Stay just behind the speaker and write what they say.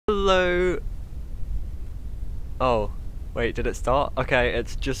Hello. Oh, wait, did it start? Okay,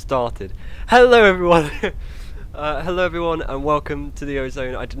 it's just started. Hello everyone. Hello everyone and welcome to the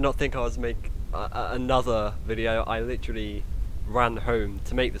Ozone. I did not think I was make another video. I literally ran home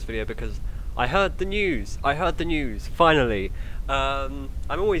to make this video because I heard the news. Finally. I'm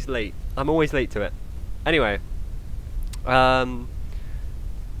always late. To it. Anyway,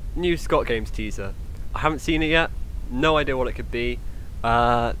 new Scott Games teaser. I haven't seen it yet. No idea what it could be.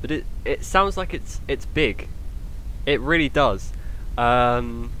 But it sounds like it's big. It really does. I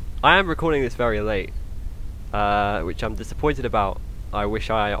am recording this very late, which I'm disappointed about. I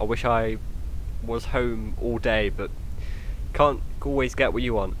wish I was home all day, but can't always get what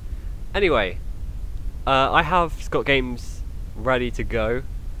you want. Anyway, I have Scott Games ready to go.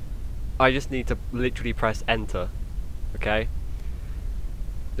 I just need to literally press enter. Okay.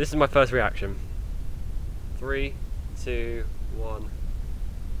 This is my first reaction. 3, 2, 1.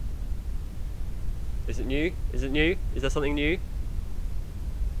 Is it new? Is it new? Is there something new?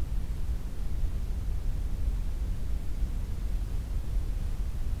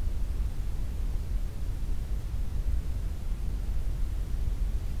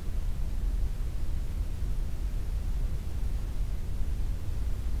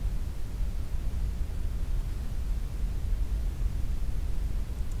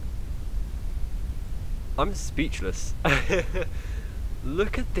 I'm speechless.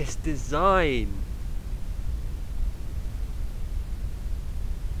 Look at this design.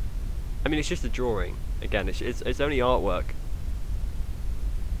 I mean, it's just a drawing. Again, it's only artwork.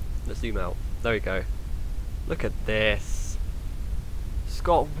 Let's zoom out. There we go. Look at this.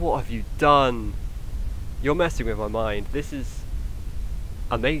 Scott, what have you done? You're messing with my mind. This is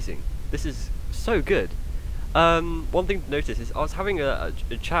amazing. This is so good. One thing to notice is I was having a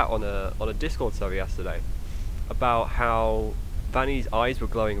chat on a Discord server yesterday about how Vanny's eyes were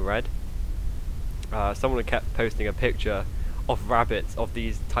glowing red. Someone kept posting a picture of rabbits, of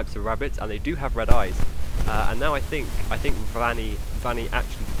these types of rabbits, and they do have red eyes. And now I think Vanny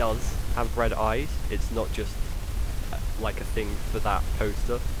actually does have red eyes. It's not just like a thing for that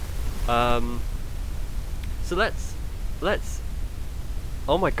poster. So let's.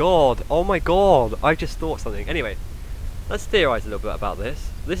 Oh my god! I just thought something. Anyway, let's theorize a little bit about this.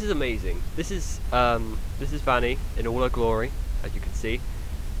 This is amazing. This is Vanny in all her glory, as you can see.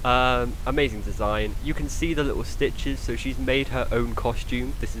 Amazing design. You can see the little stitches, so she's made her own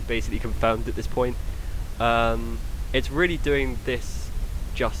costume. This is basically confirmed at this point. It's really doing this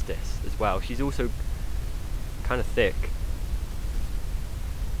justice as well. She's also kind of thick.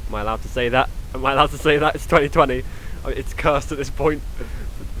 Am I allowed to say that? Am I allowed to say that? It's 2020. It's cursed at this point.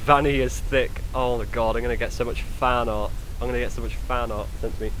 Vanny is thick. Oh my god, I'm gonna get so much fan art.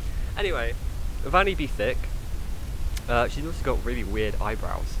 Sent to me. Anyway, Vanny be thick. She's also got really weird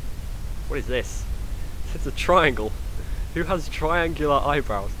eyebrows. What is this? It's a triangle. Who has triangular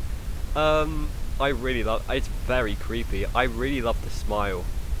eyebrows? I really love. It's very creepy. I really love the smile.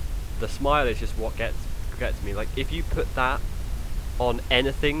 The smile is just what gets me. Like if you put that on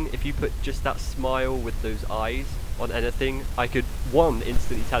anything, if you put just that smile with those eyes on anything, I could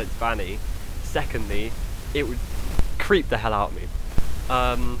instantly tell it's Vanny. Secondly, it would creep the hell out of me.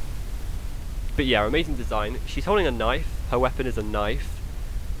 But yeah, amazing design. She's holding a knife. Her weapon is a knife.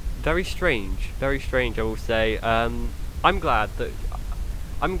 Very strange, I will say. I'm glad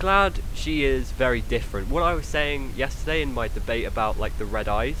she is very different. What I was saying yesterday in my debate about like the red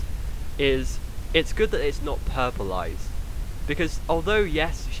eyes is it's good that it's not purple eyes, because although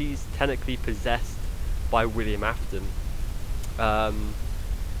yes, she's technically possessed by William Afton,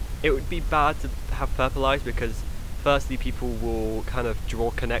 it would be bad to have purple eyes because firstly, people will kind of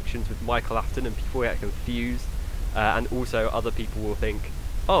draw connections with Michael Afton and people get confused, and also other people will think,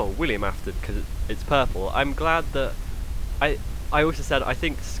 oh, William Afton, because it's purple. I'm glad that I also said I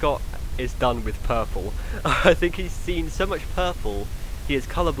think Scott is done with purple. I think he's seen so much purple, he is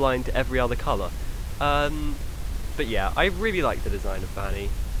colourblind to every other colour. But yeah, I really like the design of Vanny.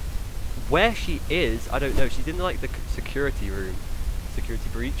 Where she is, I don't know. She's in like the security room. Security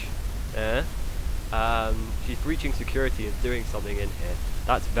breach. She's breaching security and doing something in here.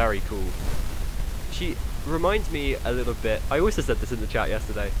 That's very cool. She reminds me a little bit, I also said this in the chat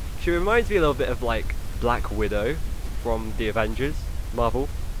yesterday, she reminds me a little bit of like Black Widow from the Avengers, Marvel.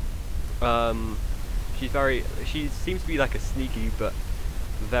 She seems to be like a sneaky but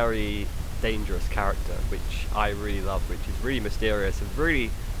very dangerous character, which I really love, which is really mysterious and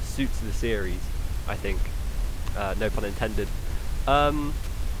really suits the series, I think. No pun intended.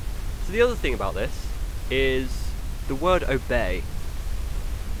 So the other thing about this is the word obey.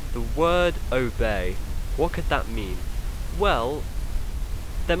 The word obey. What could that mean? Well,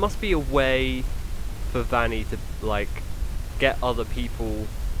 there must be a way for Vanny to like get other people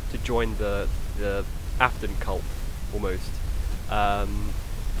to join the Afton cult, almost.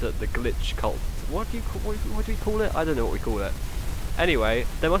 The glitch cult. What do we call it? I don't know what we call it. Anyway,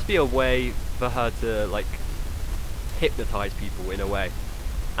 there must be a way for her to like hypnotize people in a way,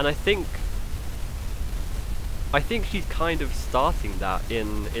 and I think she's kind of starting that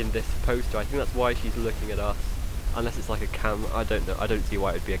in this poster. I think that's why she's looking at us, unless it's like a camera. I don't know. I don't see why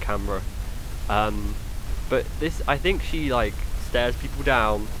it would be a camera. But this, I think she like stares people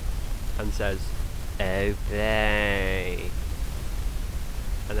down and says, "Obey,"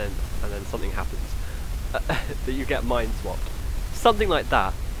 and then something happens that you get mind swapped, something like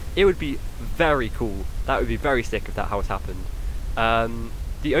that. It would be very cool. That would be very sick if that house happened.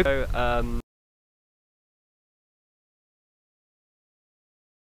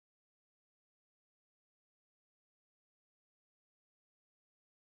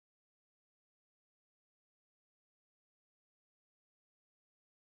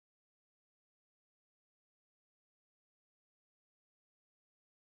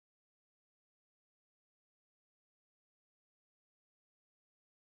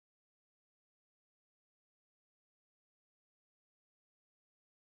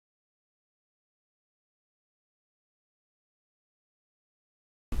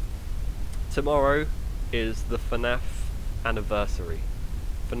 Tomorrow is the FNAF anniversary.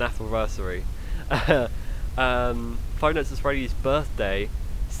 FNAF anniversary. Five Nights at Freddy's birthday.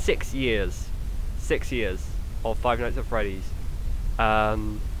 6 years. 6 years of Five Nights at Freddy's.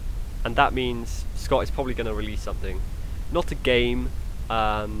 And that means Scott is probably going to release something. Not a game,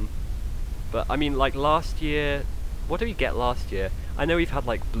 but I mean, like last year, what did we get last year? I know we've had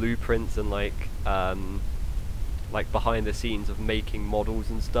like blueprints and like behind the scenes of making models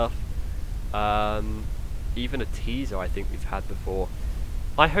and stuff. Even a teaser I think we've had before.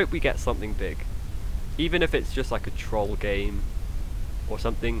 I hope we get something big, even if it's just like a troll game or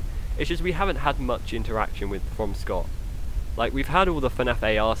something. It's just we haven't had much interaction from Scott. Like we've had all the FNAF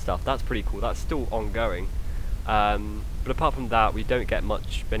AR stuff, that's pretty cool, that's still ongoing. But apart from that, we don't get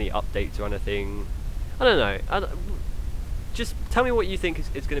many updates or anything. I don't know. Just tell me what you think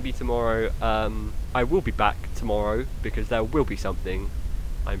is going to be tomorrow. I will be back tomorrow because there will be something,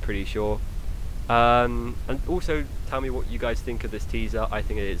 I'm pretty sure. And also tell me what you guys think of this teaser. I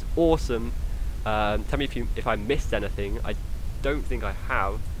think it is awesome. Tell me if I missed anything. I don't think I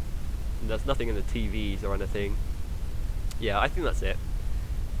have. There's nothing in the TVs or anything. Yeah, I think that's it.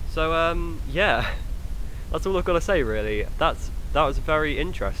 So yeah, that's all I've got to say really. That was very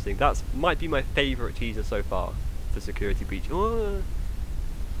interesting. That might be my favourite teaser so far for Security Breach.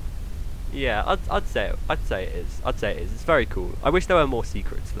 Yeah, I'd say it is. It's very cool. I wish there were more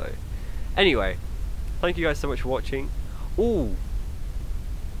secrets though. Anyway, thank you guys so much for watching. Ooh,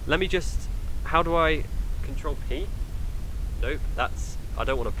 let me just. How do I control P? Nope, I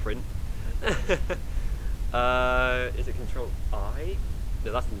don't want to print. Is it control I?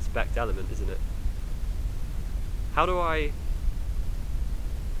 No, that's an inspect element, isn't it? How do I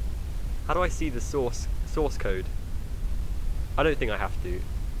see the source code? I don't think I have to.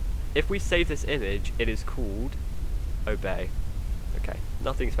 If we save this image, it is called obey. Okay,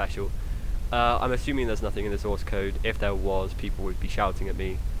 nothing special. I'm assuming there's nothing in the source code. If there was, people would be shouting at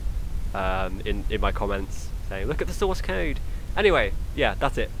me in my comments saying, look at the source code. Anyway, yeah,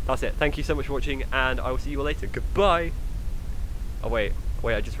 that's it. Thank you so much for watching, and I will see you all later. Goodbye. Oh wait,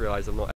 I just realised I'm not